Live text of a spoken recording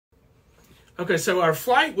Okay, so our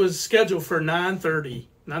flight was scheduled for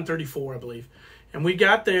 9:34, I believe. And we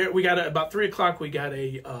got there, we got about 3 o'clock, we got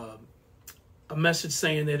a message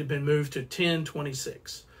saying that it had been moved to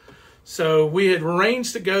 10:26. So we had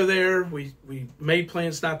arranged to go there. We made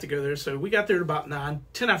plans not to go there. So we got there at about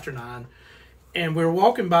 10 after 9. And we were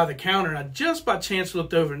walking by the counter, and I just by chance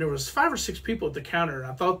looked over, and there was 5 or 6 people at the counter.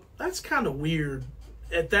 And I thought, that's kind of weird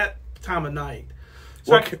at that time of night.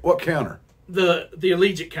 So what counter? The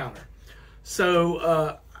Allegiant counter.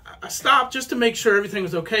 So I stopped just to make sure everything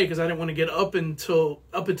was okay, because I didn't want to get up into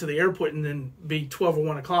the airport and then be 12 or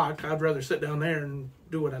 1 o'clock. I'd rather sit down there and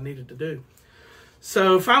do what I needed to do.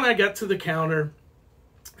 So finally I got to the counter,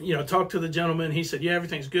 talked to the gentleman. He said, yeah,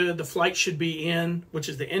 everything's good. The flight should be in, which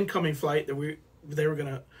is the incoming flight that they were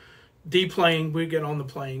going to deplane. We get on the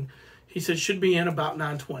plane. He said, should be in about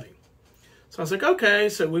 9:20. So I was like, okay.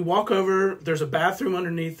 So we walk over. There's a bathroom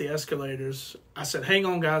underneath the escalators. I said, hang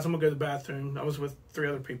on, guys. I'm going to go to the bathroom. I was with 3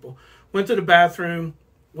 other people. Went to the bathroom,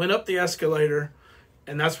 went up the escalator,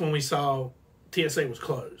 and that's when we saw TSA was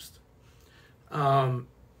closed.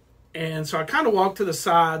 And so I kind of walked to the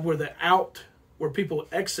side where people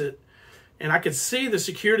exit, and I could see the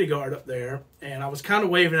security guard up there, and I was kind of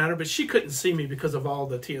waving at her, but she couldn't see me because of all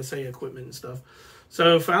the TSA equipment and stuff.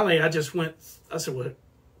 So finally I said, well,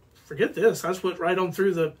 forget this. I just went right on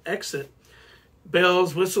through the exit.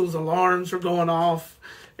 Bells, whistles, alarms were going off,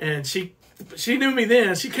 and she knew me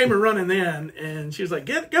then. She came running then, and she was like,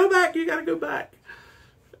 go back, you got to go back.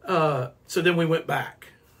 So then we went back.